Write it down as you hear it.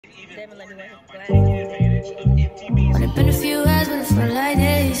Devin let me wear his glasses. Only been a few hours, but it felt like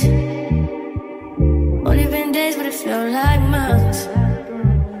days. Only been days, but it felt like months.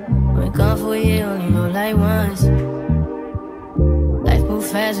 Been gone for a year, only know like once. Life move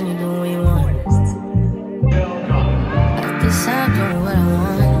fast when you do what you want. At this time, doing what I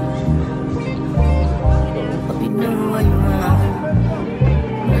want. Hope you doing what you want.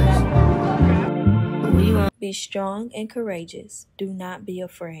 Be strong and courageous. Do not be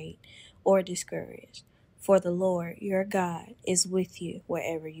afraid or discouraged. For the Lord your God is with you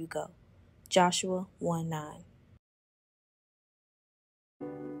wherever you go. Joshua 1:9.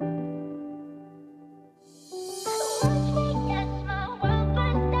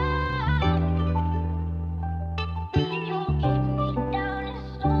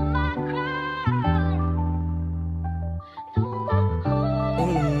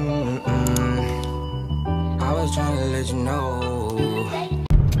 Trying to let you know.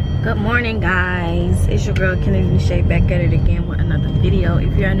 Good morning, guys. It's your girl Kennedinische back at it again with another video.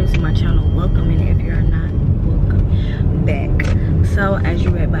 If you are new to my channel, welcome, and if you are not, welcome back. So as you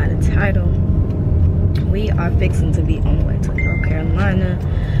read by the title, we are fixing to be on the way to North Carolina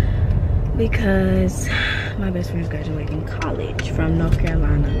because my best friend's graduating college from North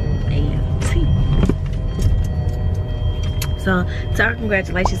Carolina A&T. So tell her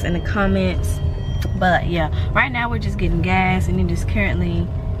congratulations in the comments. But yeah, right now we're just getting gas and it is currently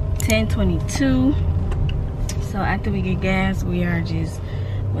 10:22. So after we get gas, we are just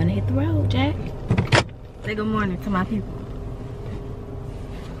gonna hit the road. Jack, say good morning to my people.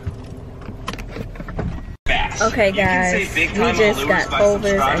 Okay guys, we just got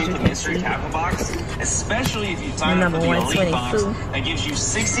Culver's, as you can see. Especially if you sign up for the Elite Box, that gives you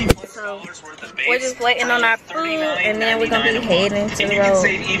 $60+ worth of base. We're just waiting on our food, and then we're gonna be heading to the road.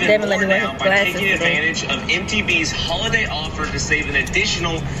 Devin let me wear his glasses taking advantage of MTB's holiday offer to save an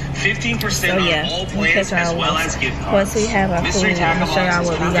additional 15% on all plans, as well as gift cards. Once we have our food, I'm gonna show y'all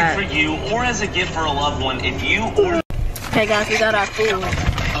what we got for you, or as a gift for a loved one. If you order. Okay guys, we got our food.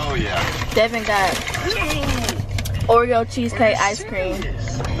 Oh yeah. Devin got Oreo cheesecake ice cream.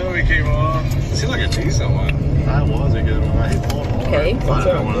 Zoe came off. Seemed like a decent one. That was a good one. I pulled one. Okay. I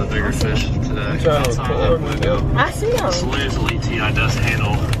got one of the bigger fish today. I see them. This Liz Elite TI does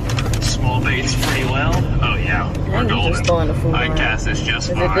handle small baits pretty well. Oh yeah, we're golden. Just throwing the food I cast this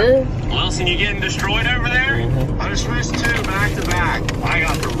just fine. Is it good? Wilson, you getting destroyed over there? I just missed 2 back to back. I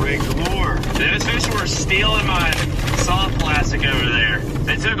got the rig galore. Those fish were stealing my soft plastic over there.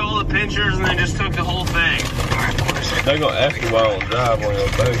 They took all the pinchers and then just took the whole thing. They're gonna ask you why I don't drive on your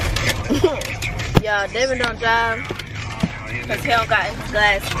boat. Yeah, Devin don't drive because he don't got his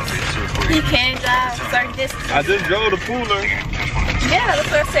glasses. He can drive certain distances. I just drove the Pooler. Yeah, that's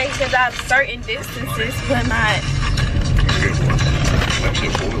what I say. He can drive certain distances, but not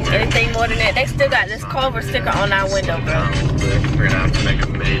anything more than that. They still got this Culver sticker on our window, bro. We're gonna have to make a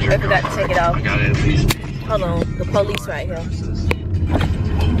major. We forgot to take it off. I got it at least. Hold on, the police right here.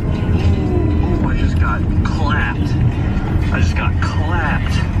 Oh, I just got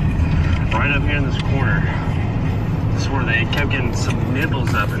clapped. Right up here in this corner. This is where they kept getting some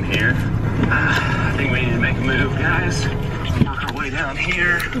nibbles up in here. I think we need to make a move, guys. Work our way down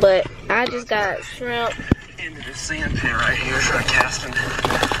here. But I just got shrimp. Into the sand pit right here. Start casting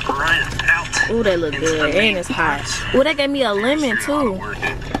right out. Ooh, they look good. And it's hot. Ooh, they gave me a lemon too.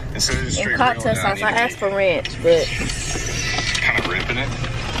 And cocktail sauce. I asked for ranch, but kind of ripping it.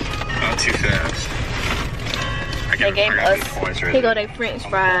 Not too fast. They gave us, here go they french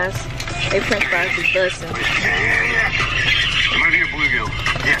fries. They french fries is busting. Yeah. It might be a bluegill.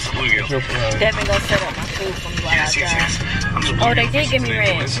 Yes, a bluegill. Devin gonna set up my food for me while I drive. Oh, they did give me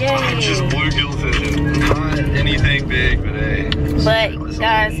ranch. Yay. I'm just bluegill fishing. Not anything big, but hey. But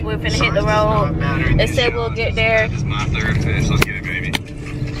guys, we're finna hit the road. They said we'll get there. It's my 3rd fish. Let's get it, baby.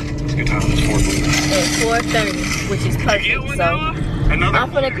 It's a good time. It's 4:30, which is perfect. So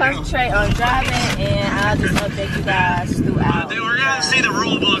I'm gonna concentrate on driving, and I'll just update you guys throughout. We're gonna see the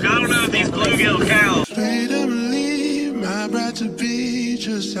rule book. I don't know if these bluegill count. My bride to be,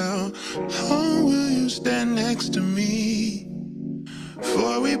 just how long will you stand next to me?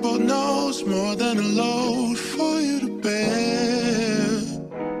 For we both know it's more than a load for you to bear.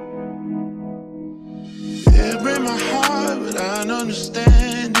 It breaks my heart, but I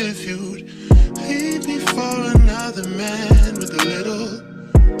understand if you'd leave me for another man with a little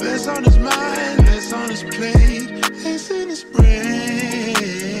less on his mind, less on his plate, less in his brain.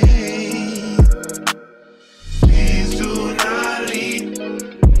 Please do not lean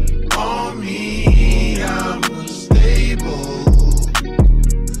on me, I'm unstable.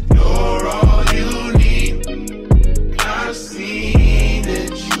 You're all you need. I've seen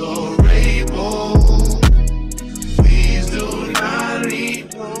it, you're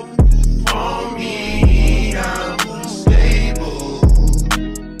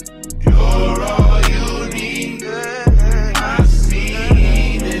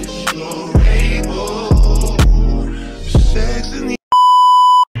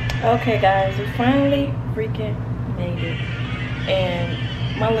Okay guys, we finally freaking made it. And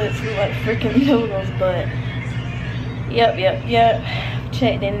my lips look like freaking noodles, but yep.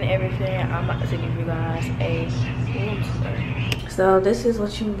 Checked in and everything. I'm about to give you guys a room tour. So this is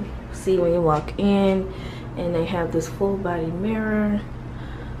what you see when you walk in, and they have this full body mirror.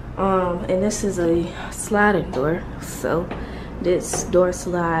 And this is a sliding door, so this door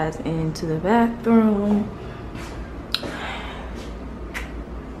slides into the bathroom.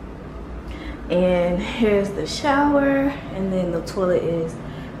 And here's the shower, and then the toilet is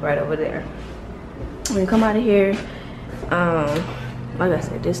right over there. When you come out of here, like I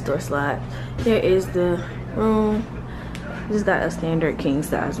said, this door slides. Here is the room. Just got a standard king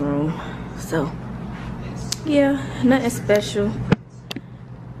size room. So yeah, nothing special.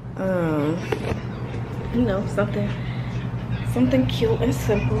 You know, something cute and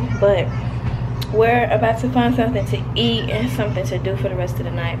simple, but we're about to find something to eat and something to do for the rest of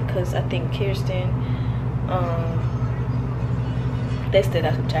the night, because I think Kirsten, they still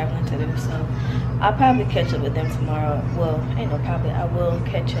got some traveling to do. So I'll probably catch up with them tomorrow. Well, ain't no probably, I will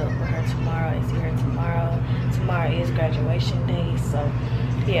catch up with her tomorrow and see her tomorrow. Tomorrow is graduation day, so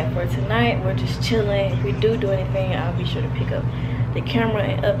yeah, for tonight we're just chilling. If we do anything, I'll be sure to pick up the camera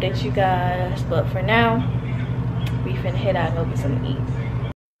and update you guys, but for now we finna head out and go get something to eat.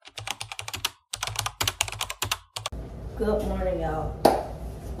 Good morning, y'all.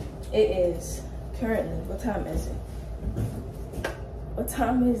 It is currently, what time is it? What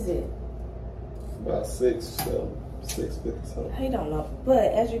time is it? About 6:50. I don't know,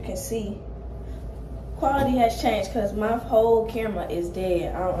 but as you can see, quality has changed because my whole camera is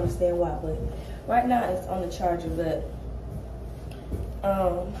dead. I don't understand why, but right now it's on the charger. But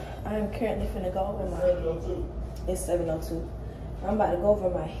I am currently finna go over my. 7:02. It's 7:02. I'm about to go over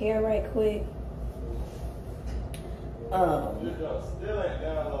my hair right quick. Still ain't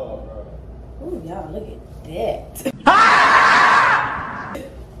down low, bro. Ooh, y'all, look at that.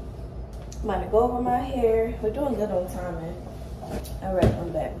 I'm about to go over my hair. We're doing good on timing. All right,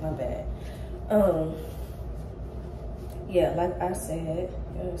 I'm back. My bad. Yeah, like I said,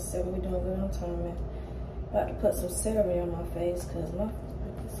 we're doing good on timing. About to put some CeraVe on my face because my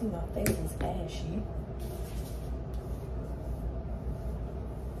face is ashy.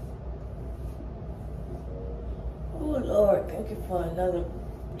 Oh Lord, thank you for another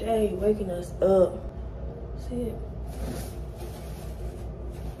day waking us up. See it?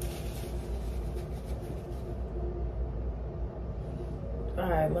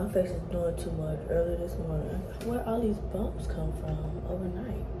 Alright, my face is doing too much early this morning. Where all these bumps come from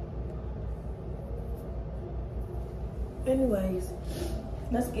overnight? Anyways,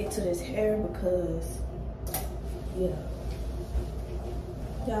 let's get to this hair because, yeah.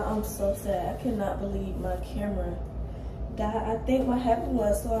 Y'all, I'm so sad. I cannot believe my camera died. I think what happened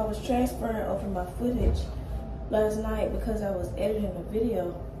was, so I was transferring over my footage last night because I was editing a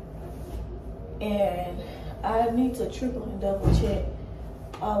video. And I need to triple and double check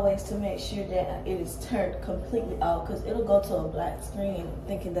always to make sure that it is turned completely off, because it'll go to a black screen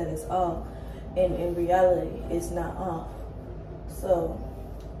thinking that it's off, and in reality it's not off. So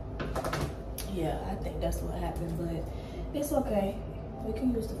yeah, I think that's what happened, but it's okay. We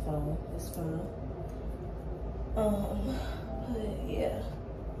can use the phone, it's fine. But yeah,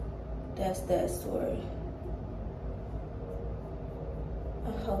 that's that story.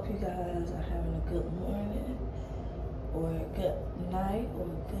 I hope you guys are having a good morning, or a good night, or a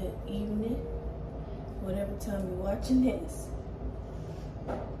good evening, whatever time you're watching this.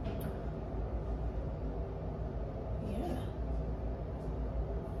 Yeah,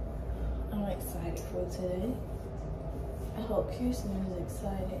 I'm excited for today. I hope Kirsten is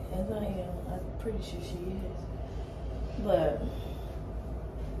excited, as I am. I'm pretty sure she is. But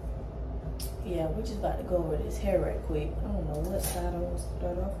yeah, we're just about to go over this hair right quick. I don't know what side I want to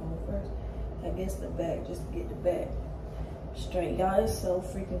start off on first. I guess the back, just to get the back straight. Y'all, it's so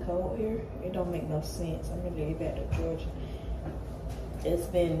freaking cold here. It don't make no sense. I'm gonna get back to Georgia.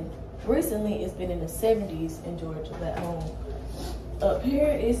 Recently it's been in the 70s in Georgia back home. Up here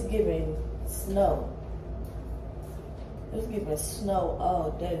it's giving snow. It's giving snow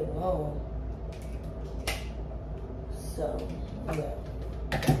all day long. So, yeah.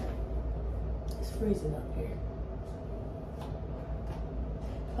 It's freezing up here.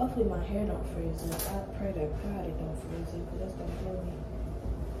 Hopefully my hair don't freeze up. I pray that God it don't freeze up, because that's gonna kill me.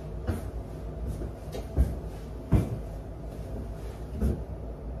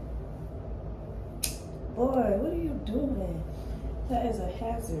 Boy, what are you doing? That is a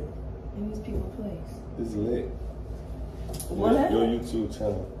hazard in these people's place. It's lit. What? Your YouTube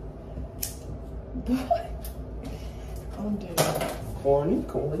channel. Boy. I'm dead. Corny.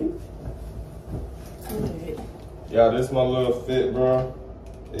 Yeah, this is my little fit, bro.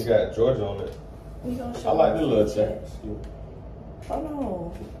 It got Georgia on it. I like the little jacket. Excuse me. Hold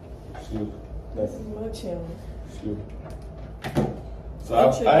on. Excuse me. This is my channel. Excuse me. So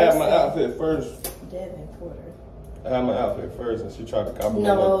I had my outfit first. Devin Porter. I had my outfit first, and she tried to copy me.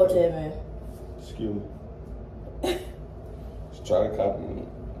 No, Devin. Excuse me. She tried to copy me.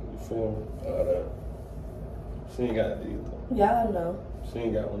 You feel me? She ain't got these though. Yeah, I know. She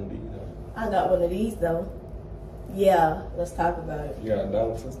ain't got one of these though. I got one of these though. Yeah, let's talk about it. You got a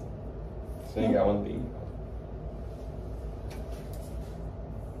dollar sister? She ain't got one of these.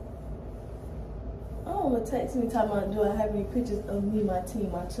 Oh, text me talking about, do I have any pictures of me, my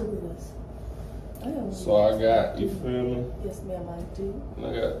team, my cheerleaders? So I got, you feel me? Yes, ma'am, I do.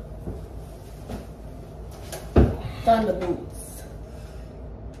 I got Thunder boots.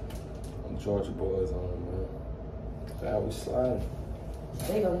 Georgia boys on, man. That's how we slide.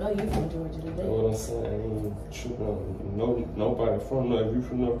 They gonna know you from Georgia today. That's what I'm saying. I ain't shooting on nobody from North. If you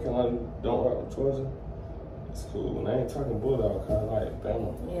from North Carolina, don't rock with Georgia. It's cool. And I ain't talking Bulldog, cause I like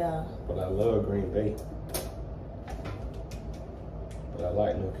Bama. Yeah. But I love Green Bay. But I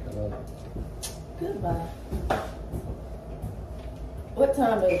like North Carolina. Goodbye. What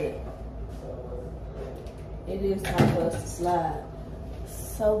time is it? It is time for us to slide.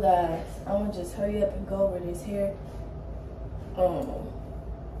 So guys, I'm gonna just hurry up and go over this here.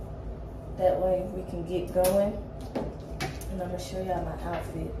 That way we can get going. And I'm gonna show y'all my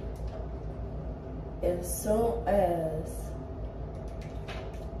outfit. As soon as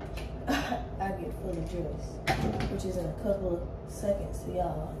I get fully dressed, which is in a couple of seconds to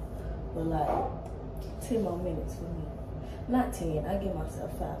y'all, but like 10 more minutes for me. Not 10, I give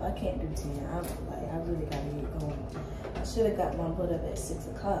myself 5. I can't do 10. I really gotta get going. I should have got my butt up at 6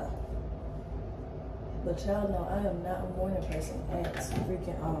 o'clock. But y'all know I am not a morning person at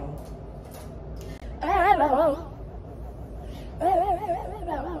freaking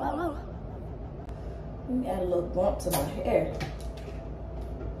Let me add a little bump to my hair.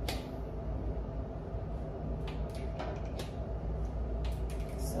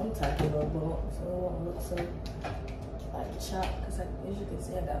 Some type of little bump, so it won't look so like a chop. Because as you can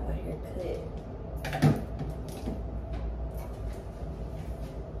see, I got my hair cut.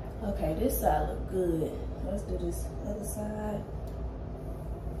 Okay, this side look good. Let's do this other side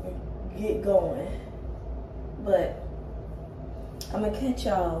and get going. But I'm gonna catch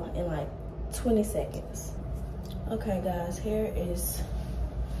y'all in like 20 seconds. Okay guys, hair is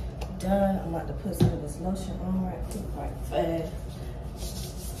done. I'm about to put some of this lotion on right fast.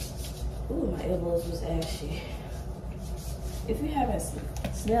 Ooh, my elbows was ashy. If you haven't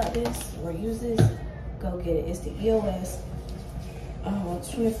smelled this or used this, go get it. It's the EOS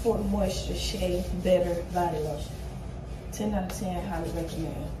 24 Moisture Shea Better Body Lotion. 10 out of 10, highly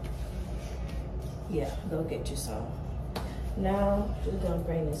recommend. Yeah, go get you some. Now, we're gonna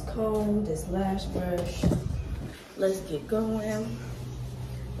bring this comb, this lash brush. Let's get going.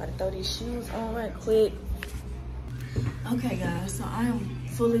 About to throw these shoes on right quick. Okay guys, so I am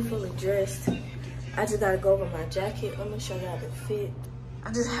fully dressed. I just gotta go over my jacket. Let me show y'all the fit.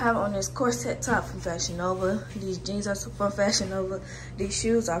 I just have on this corset top from Fashion Nova. These jeans are from Fashion Nova. These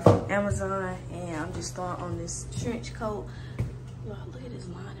shoes are from Amazon. And I'm just throwing on this trench coat. Y'all, look at this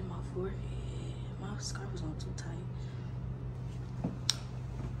line in my forehead. My scarf was on too tight.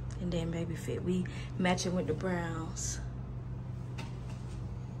 And then baby fit, we matching with the browns.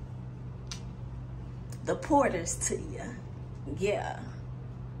 The Porters to you. Yeah.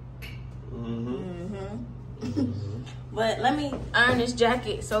 But let me iron this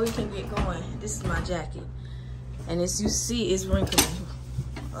jacket so we can get going. This is my jacket. And as you see, it's wrinkling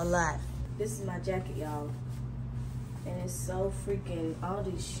a lot. This is my jacket, y'all. And it's so freaking, all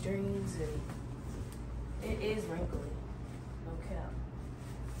these strings, and it is wrinkly. No cap.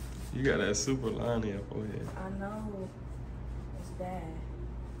 You got that super line in your forehead. I know. It's bad.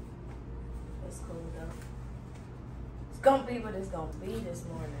 It's cool though. It's gonna be what it's gonna be this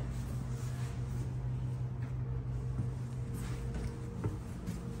morning.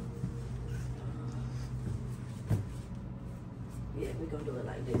 Yeah, we're gonna do it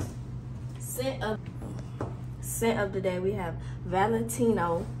like this. Scent of the day, we have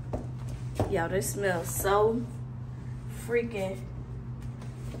Valentino. Y'all, this smells so freaking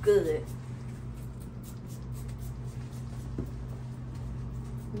good.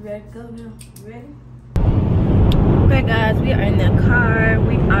 You ready to go now? You ready? Okay guys, we are in the car.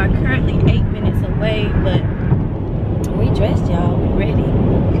 We are currently 8 minutes away, but we dressed, y'all. We ready.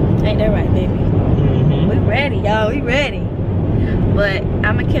 Ain't that right, baby? We ready, y'all. We ready. But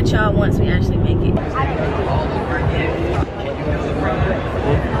I'm gonna catch y'all once we actually make it.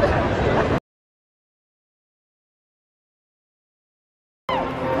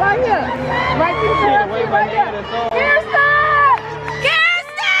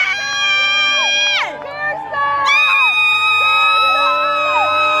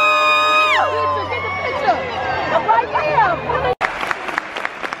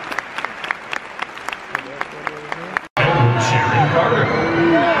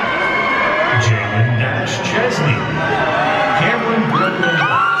 Josh Chesney, Cameron Brooklyn,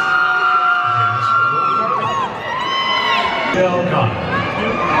 Del Connor,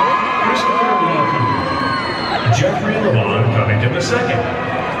 Christopher Walker, Jeffrey Lavon coming to the second,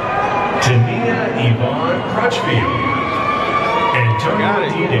 Tania Yvonne Crutchfield, Antonio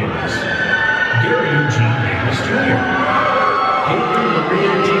D. Davis, Gary Eugene Davis Jr., Haley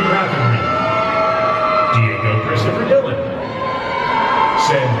Maria D. Rafferty, Diego Christopher Dillon,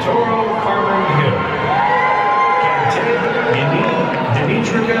 Santoro Carmen Hill,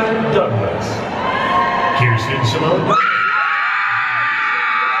 Demetrica Douglas, Kirsten Simone,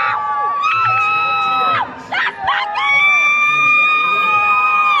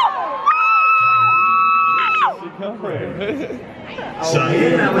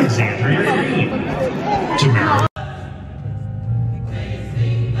 Cyan Alexandria Green, Tamara.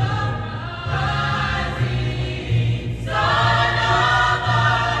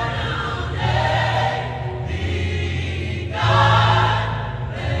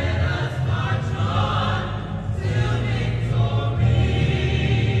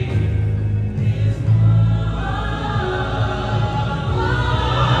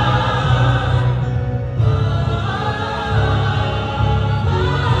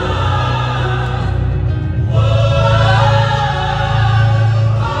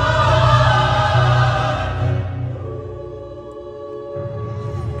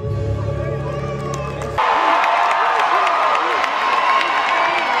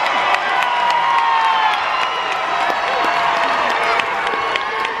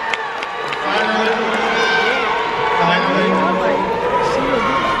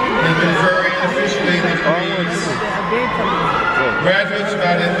 Graduates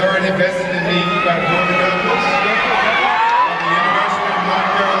by the authority vested in me by the Board of Governors of the University of North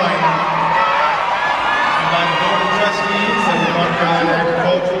Carolina and by the Board of Trustees of the North Carolina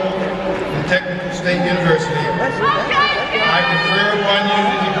Agricultural and Technical State University, I confer upon you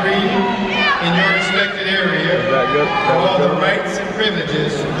the degree in your respected area for all the rights and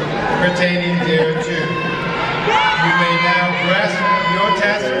privileges pertaining thereto. You may now grasp your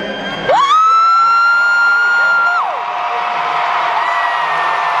tassel.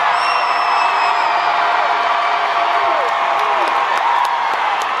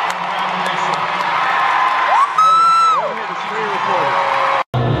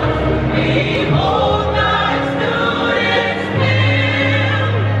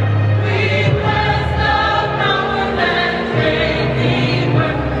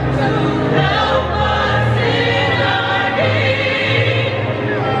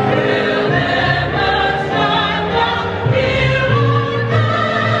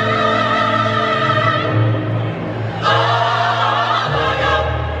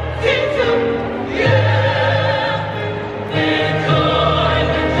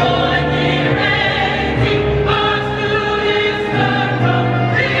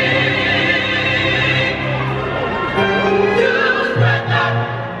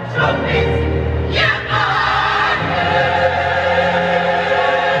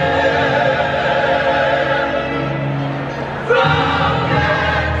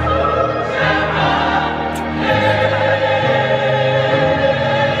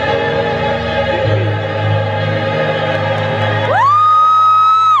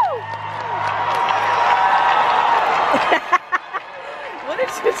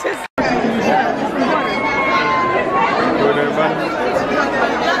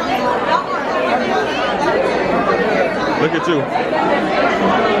 Look at you.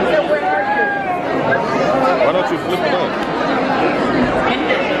 Why don't you flip it up?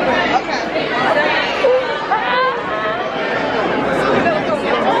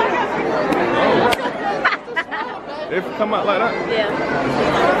 Oh. They come out like that? Yeah.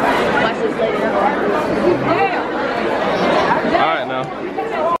 Watch this later. Alright now.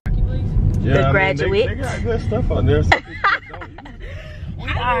 Yeah, the graduate. They got good stuff on there. We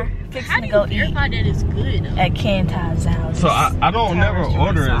are fixing to go eat that is good at Kenti's house. So I don't never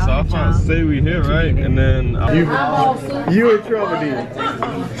order it, so I thought say we here, right? And then you in trouble then.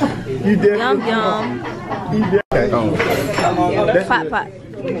 You definitely. Yum yum. Pot pot.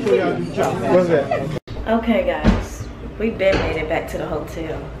 What's that? Okay guys, we've been made it back to the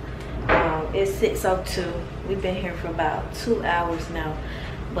hotel. It's 6:02. We've been here for about 2 hours now.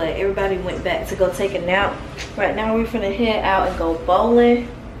 But everybody went back to go take a nap. Right now we're finna head out and go bowling.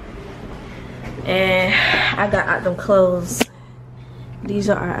 And I got out them clothes. These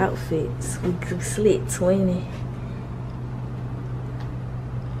are our outfits. We slit 20.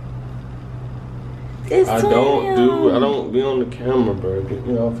 It's I don't be on the camera, bro. Get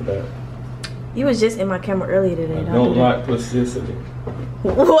me off of that. You was just in my camera earlier today. I don't like publicity.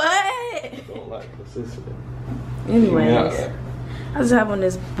 What? I don't like publicity. Anyways, I just have on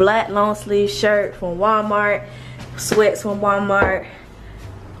this black long sleeve shirt from Walmart, sweats from Walmart,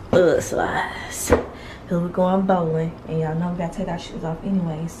 slides. Cause we're going bowling, and y'all know we gotta take our shoes off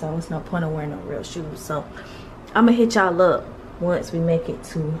anyway, so it's no point in wearing no real shoes. So I'm gonna hit y'all up once we make it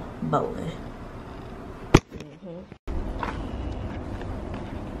to bowling.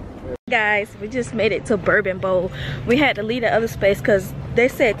 Guys, we just made it to Bourbon Bowl. We had to leave the other space because they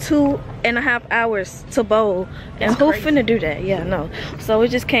said 2.5 hours to bowl, and who finna do that? Yeah, no. So we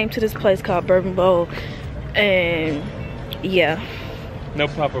just came to this place called Bourbon Bowl, and yeah. No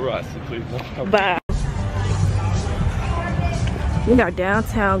paparazzi, please. No paparazzi. Bye. We are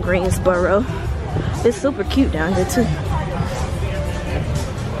downtown Greensboro. It's super cute down here too.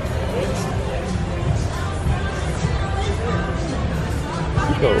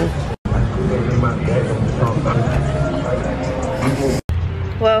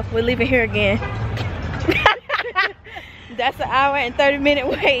 Well, we're leaving here again. That's an hour and 30-minute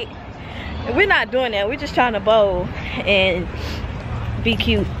wait. And we're not doing that. We're just trying to bowl and be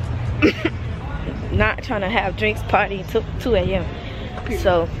cute. Not trying to have drinks party till 2 a.m.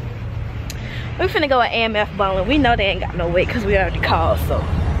 So we're finna go at AMF bowling. We know they ain't got no wait because we already called. So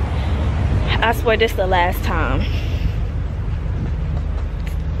I swear this is the last time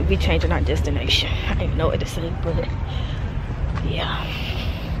we changing our destination. I didn't know what to say, but yeah.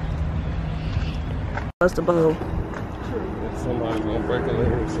 What's the bowl? Somebody gonna break a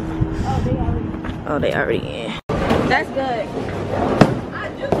leg or something. Oh, they already in. That's good. I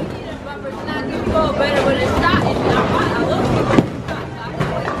do need a bumper, and I do go better when it's not. I love it.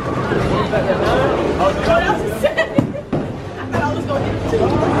 What else is said? I thought I was going to get it too.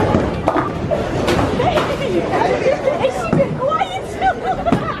 Hey, she been quiet too.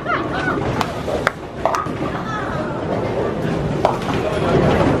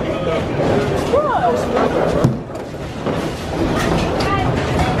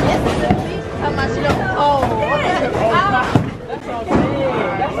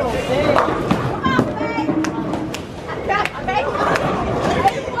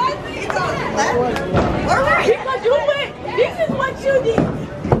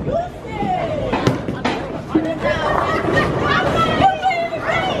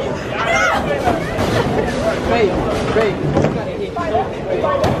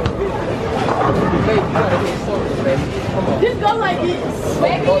 Just go like this.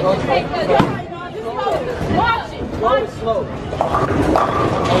 Maybe you can take the watch it. Watch it. Slow.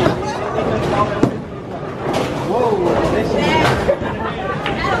 Whoa.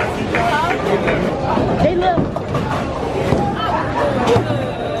 Hey, look.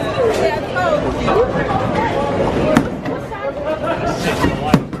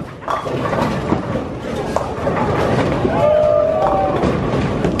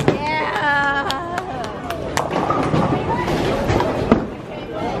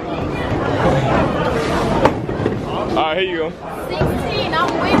 Alright, here you go. 16,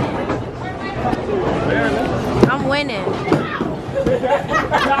 I'm winning. I'm winning.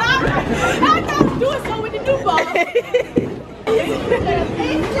 I gotta do it so with the new ball.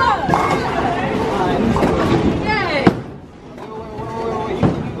 Yay.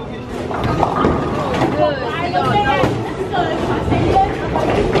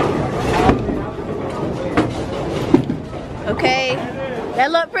 Okay, that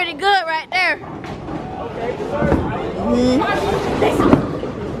looked pretty good right there.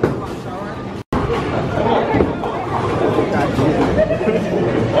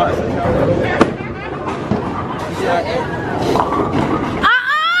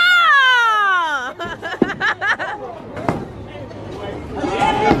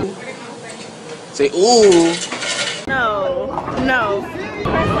 Say, ooh. No, no.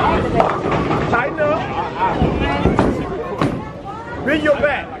 Tighten up. Bend your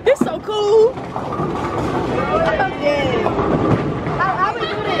back. This so cool. I'm dead. How we do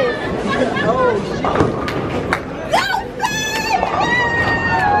this? Oh, shit.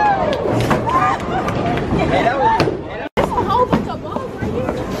 Hey, that was... There's a whole bunch of balls right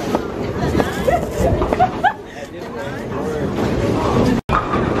here.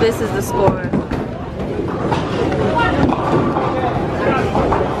 This is the score.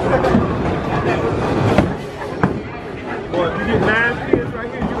 Boy, if you get 9 kids right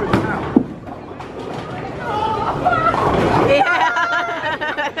here, you in the house.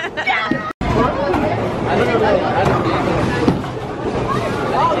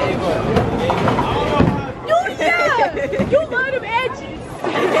 You love them edges.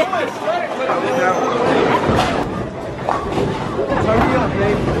 Turn me up,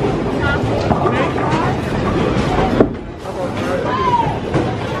 baby.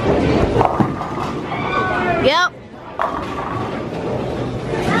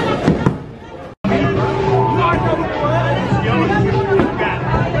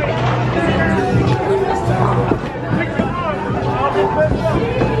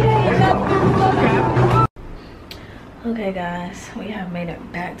 Okay guys, we have made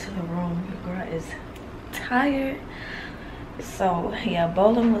it back to the room. Your girl is tired. So yeah,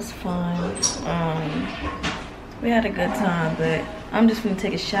 bowling was fun. We had a good time, but I'm just gonna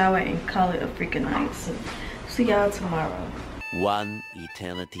take a shower and call it a freaking night. So see y'all tomorrow. One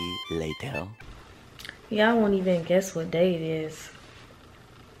eternity later. Y'all won't even guess what day it is.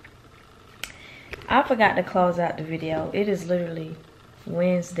 I forgot to close out the video. It is literally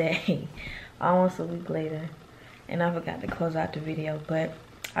Wednesday, almost a week later, and I forgot to close out the video. But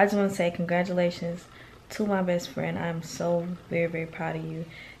I just want to say congratulations to my best friend. I'm so very, very proud of you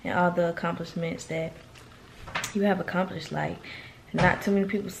and all the accomplishments that you have accomplished. Like, not too many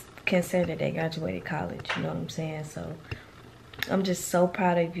people can say that they graduated college, you know what I'm saying? So I'm just so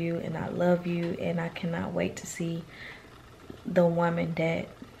proud of you, and I love you, and I cannot wait to see the woman that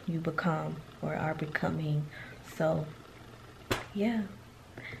you become or are becoming. So yeah,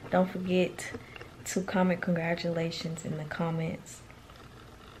 don't forget to comment congratulations in the comments.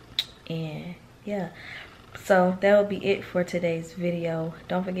 And yeah, so that will be it for today's video.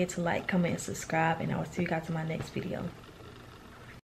 Don't forget to like, comment, and subscribe, and I will see you guys in my next video.